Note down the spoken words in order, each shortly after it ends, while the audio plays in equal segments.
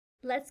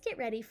Let's get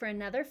ready for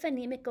another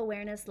phonemic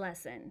awareness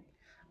lesson.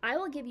 I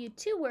will give you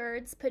two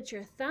words. Put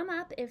your thumb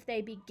up if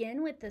they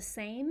begin with the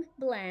same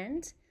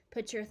blend.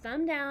 Put your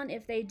thumb down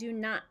if they do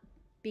not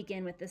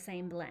begin with the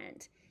same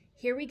blend.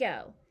 Here we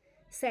go.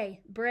 Say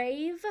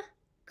brave,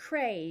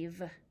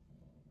 crave.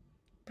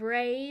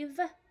 Brave,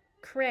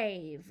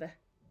 crave.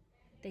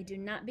 They do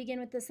not begin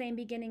with the same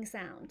beginning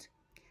sound.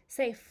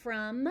 Say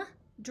from,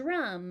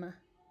 drum.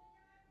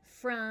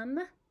 From,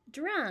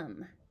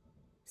 drum.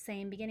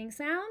 Same beginning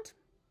sound.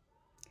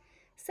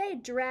 Say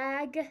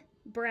drag,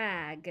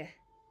 brag.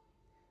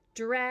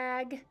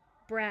 Drag,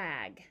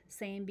 brag.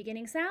 Same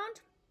beginning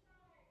sound.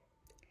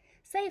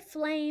 Say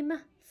flame,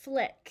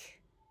 flick.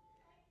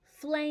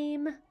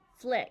 Flame,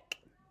 flick.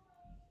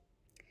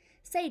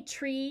 Say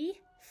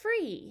tree,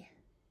 free.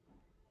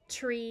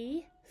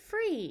 Tree,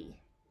 free.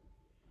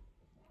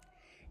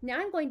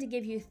 Now I'm going to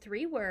give you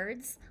three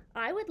words.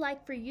 I would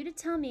like for you to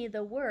tell me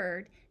the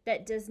word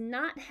that does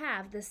not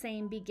have the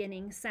same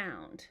beginning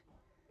sound.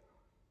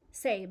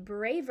 Say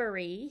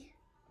bravery,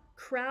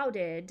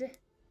 crowded,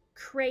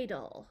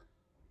 cradle.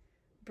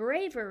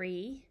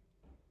 Bravery,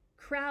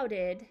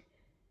 crowded,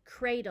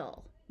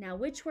 cradle. Now,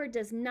 which word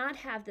does not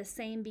have the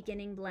same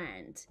beginning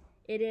blend?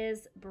 It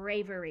is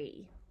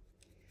bravery.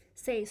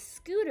 Say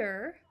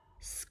scooter,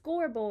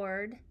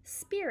 scoreboard,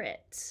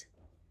 spirit.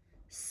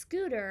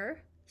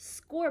 Scooter,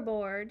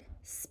 scoreboard,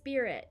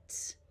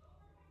 spirit.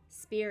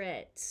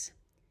 Spirit.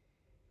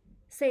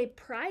 Say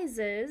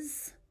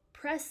prizes,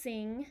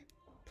 pressing,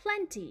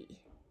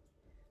 plenty.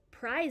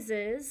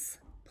 Prizes,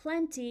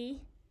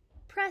 plenty,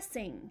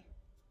 pressing.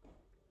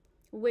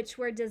 Which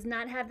word does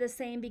not have the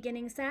same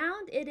beginning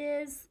sound? It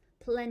is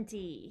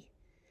plenty.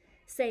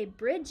 Say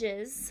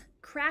bridges,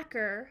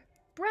 cracker,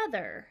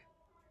 brother.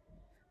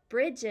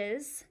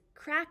 Bridges,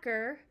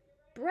 cracker,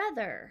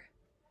 brother.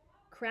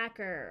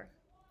 Cracker.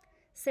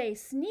 Say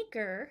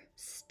sneaker,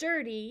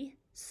 sturdy,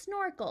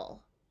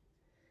 snorkel.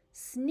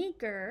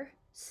 Sneaker,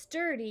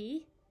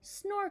 sturdy,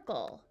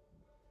 snorkel.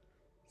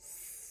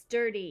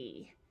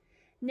 Sturdy.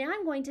 Now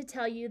I'm going to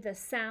tell you the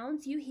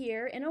sounds you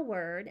hear in a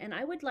word, and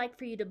I would like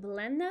for you to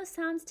blend those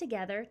sounds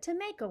together to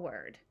make a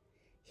word.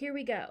 Here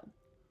we go.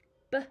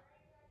 B,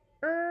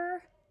 a,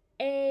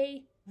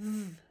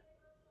 v.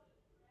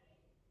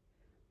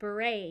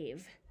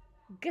 Brave.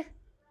 G,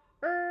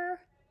 I,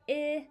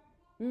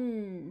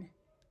 n.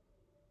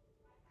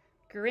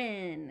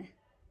 Grin.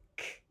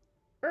 K,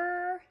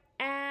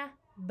 a,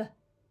 b.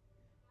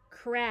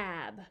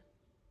 Crab.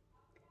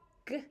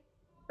 G,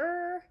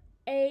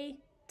 a,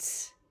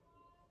 t.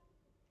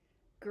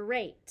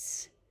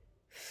 Great.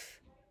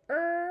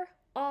 F,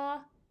 a,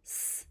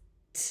 s,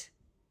 t.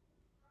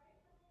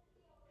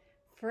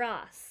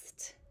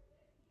 Frost.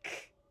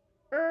 K,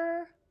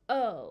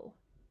 o.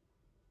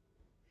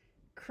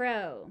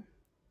 Crow.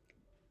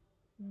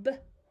 B,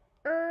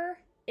 I,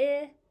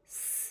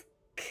 s,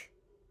 k.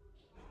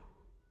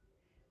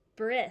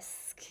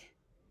 Brisk.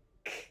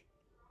 K,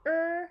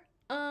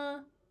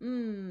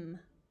 m.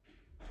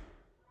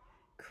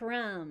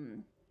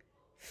 Crumb.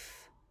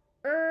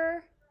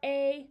 F,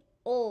 a,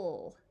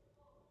 ol.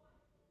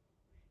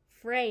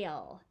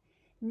 Frail.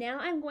 Now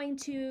I'm going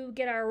to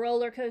get our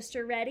roller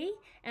coaster ready,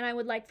 and I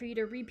would like for you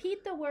to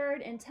repeat the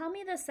word and tell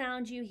me the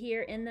sound you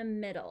hear in the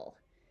middle.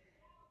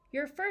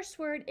 Your first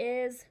word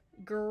is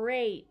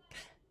grape.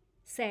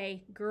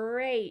 Say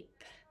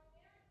grape.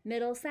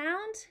 Middle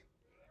sound,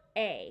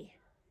 A.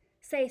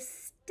 Say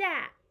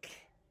stack.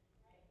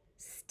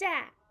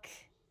 Stack.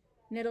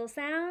 Middle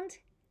sound,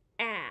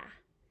 A.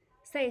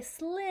 Say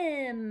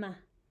slim.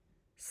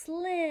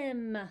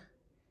 Slim.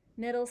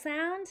 Middle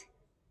sound,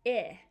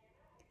 I.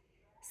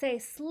 Say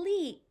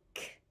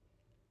sleek.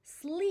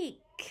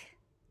 Sleek.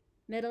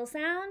 Middle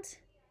sound,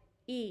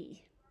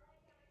 E.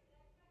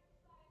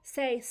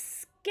 Say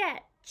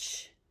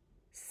sketch.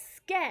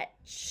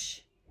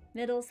 Sketch.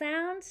 Middle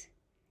sound,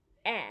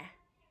 E.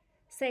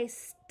 Say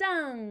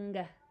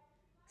stung.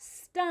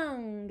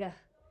 Stung.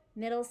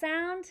 Middle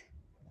sound,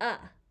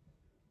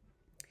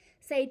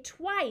 Say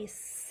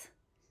twice.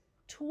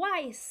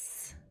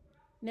 Twice.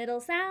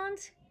 Middle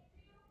sound,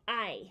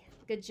 I.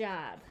 Good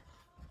job.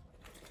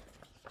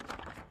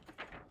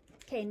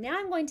 Okay, now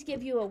I'm going to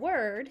give you a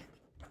word,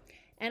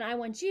 and I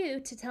want you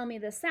to tell me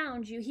the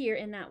sound you hear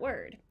in that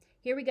word.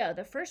 Here we go.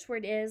 The first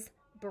word is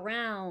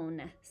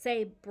brown.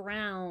 Say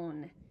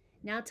brown.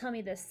 Now tell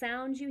me the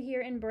sound you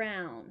hear in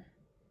brown.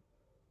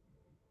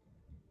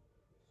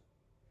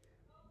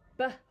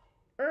 B-r-ow-n.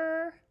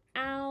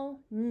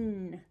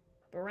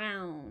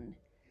 Brown.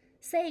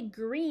 Say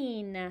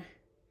green.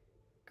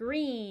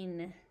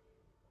 Green.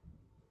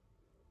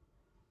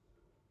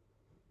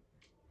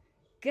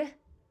 G-r-e-n.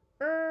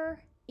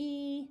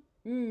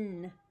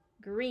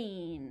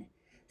 Green.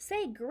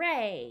 Say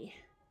gray.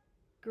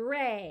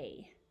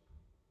 Gray.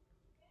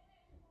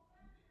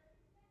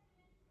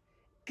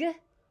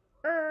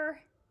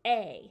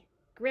 G-r-a.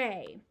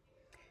 Gray.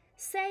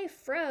 Say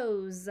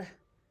froze.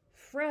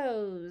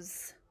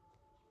 Froze.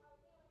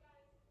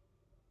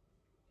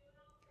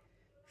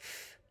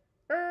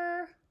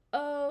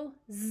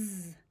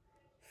 F-r-o-z.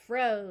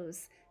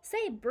 Froze.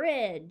 Say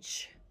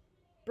bridge,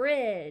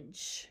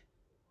 bridge.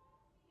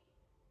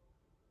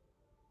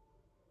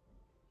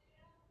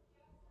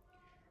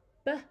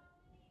 B-R-I-J,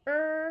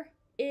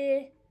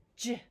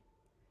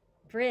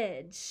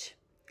 bridge.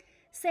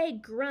 Say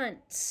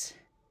grunt,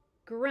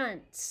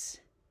 grunt.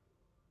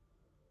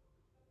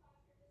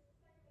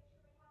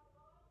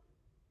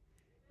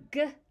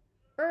 G-R-U-N-T,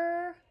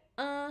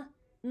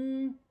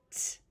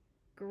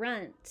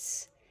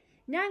 grunt.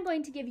 Now I'm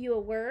going to give you a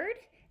word,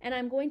 and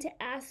I'm going to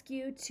ask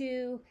you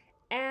to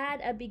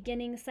add a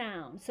beginning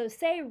sound. So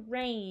say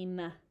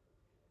rame,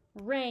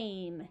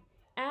 rame.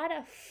 Add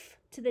a f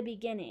to the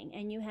beginning,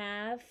 and you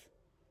have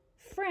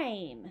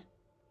frame.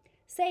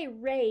 Say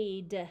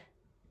raid,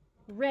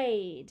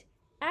 raid.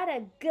 Add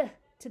a g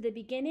to the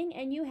beginning,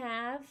 and you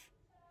have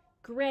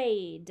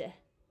grade.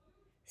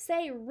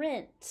 Say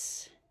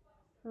rent,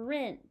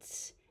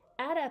 rent.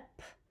 Add a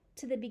p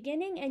to the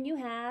beginning, and you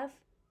have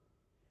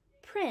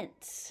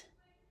print.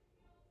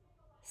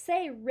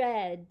 Say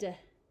red,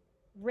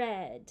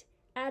 red.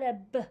 Add a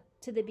b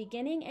to the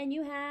beginning, and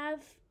you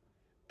have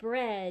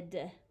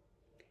bread.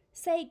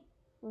 Say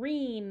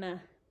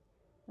ream,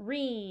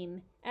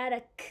 ream. Add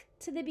a k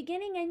to the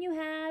beginning, and you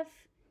have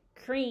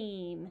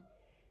cream.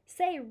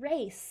 Say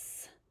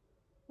race,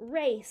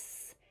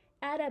 race.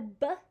 Add a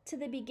b to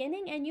the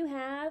beginning, and you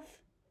have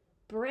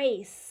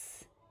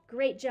brace.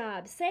 Great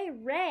job. Say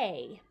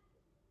ray.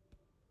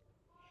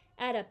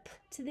 Add a p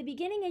to the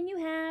beginning, and you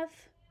have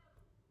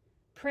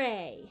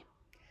pray.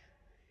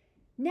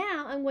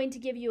 Now I'm going to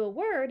give you a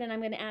word, and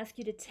I'm going to ask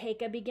you to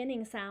take a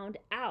beginning sound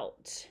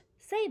out.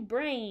 Say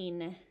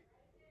brain,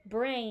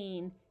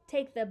 brain.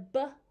 Take the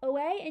b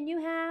away, and you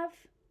have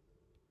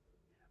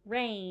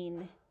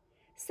rain.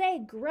 Say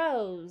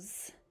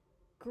grows,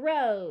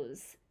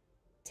 grows.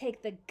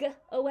 Take the g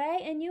away,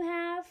 and you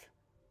have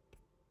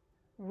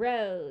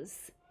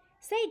rose.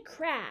 Say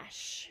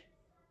crash,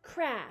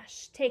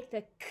 crash. Take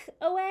the k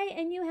away,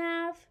 and you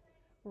have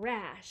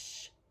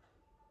rash.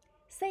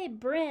 Say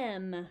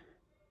brim.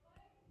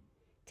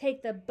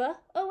 Take the b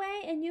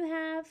away, and you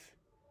have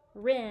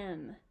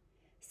rim.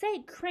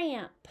 Say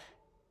cramp.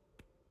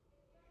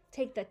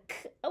 Take the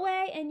k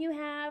away, and you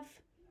have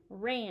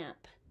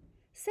ramp.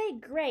 Say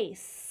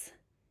grace,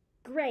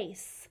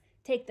 grace.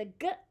 Take the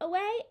g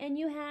away, and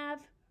you have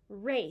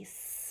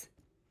race.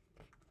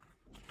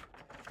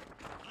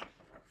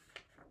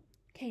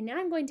 Okay, now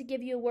I'm going to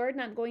give you a word,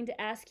 and I'm going to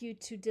ask you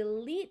to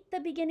delete the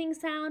beginning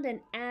sound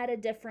and add a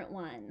different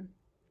one.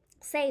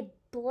 Say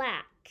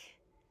black,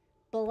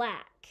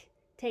 black.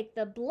 Take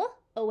the bl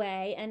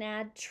away and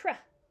add tr.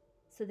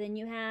 So then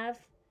you have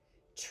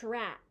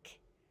track.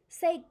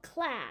 Say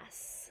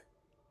class,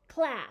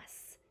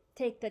 class.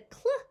 Take the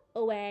cl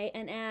away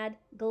and add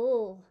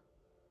gl.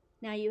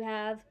 Now you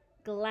have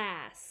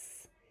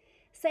glass.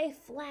 Say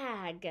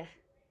flag,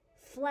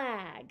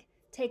 flag.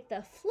 Take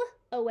the fl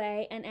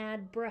away and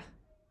add br.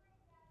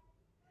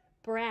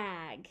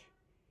 Brag.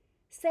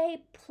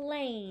 Say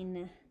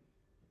plain,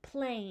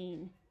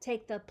 plain.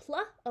 Take the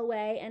pl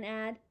away and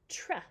add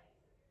tr.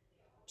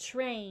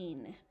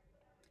 Train.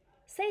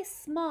 Say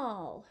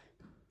small,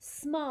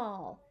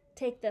 small.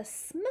 Take the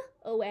sm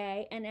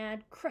away and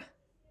add cr.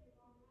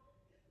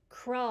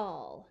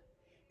 Crawl.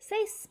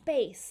 Say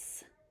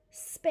space,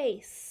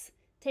 space.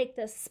 Take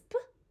the sp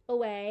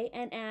away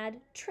and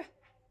add tr.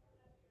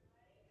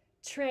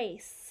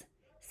 Trace.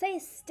 Say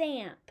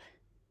stamp,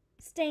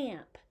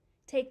 stamp.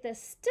 Take the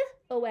st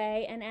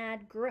away and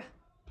add gr.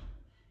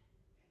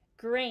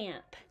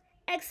 Gramp.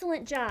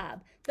 Excellent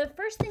job. The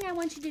first thing I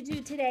want you to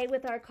do today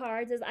with our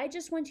cards is I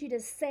just want you to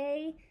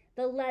say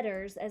the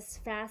letters as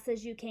fast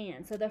as you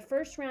can. So the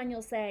first round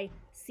you'll say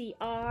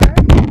CR,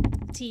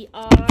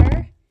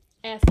 TR,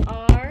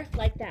 FR,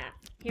 like that.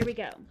 Here we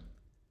go.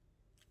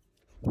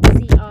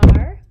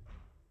 CR,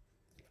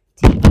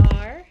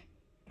 TR,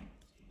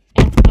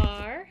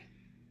 FR,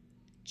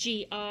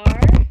 GR,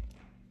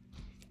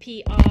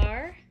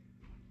 PR,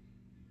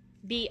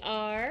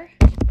 BR,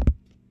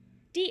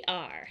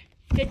 DR.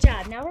 Good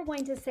job. Now we're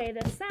going to say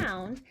the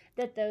sound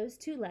that those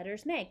two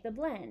letters make, the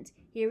blend.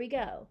 Here we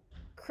go.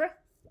 Cr,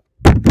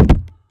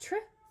 tr,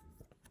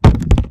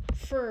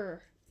 fr,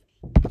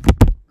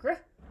 gr,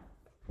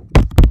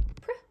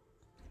 pr,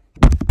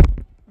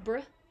 br,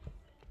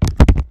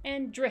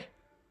 and dr.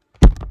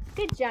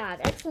 Good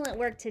job. Excellent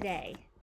work today.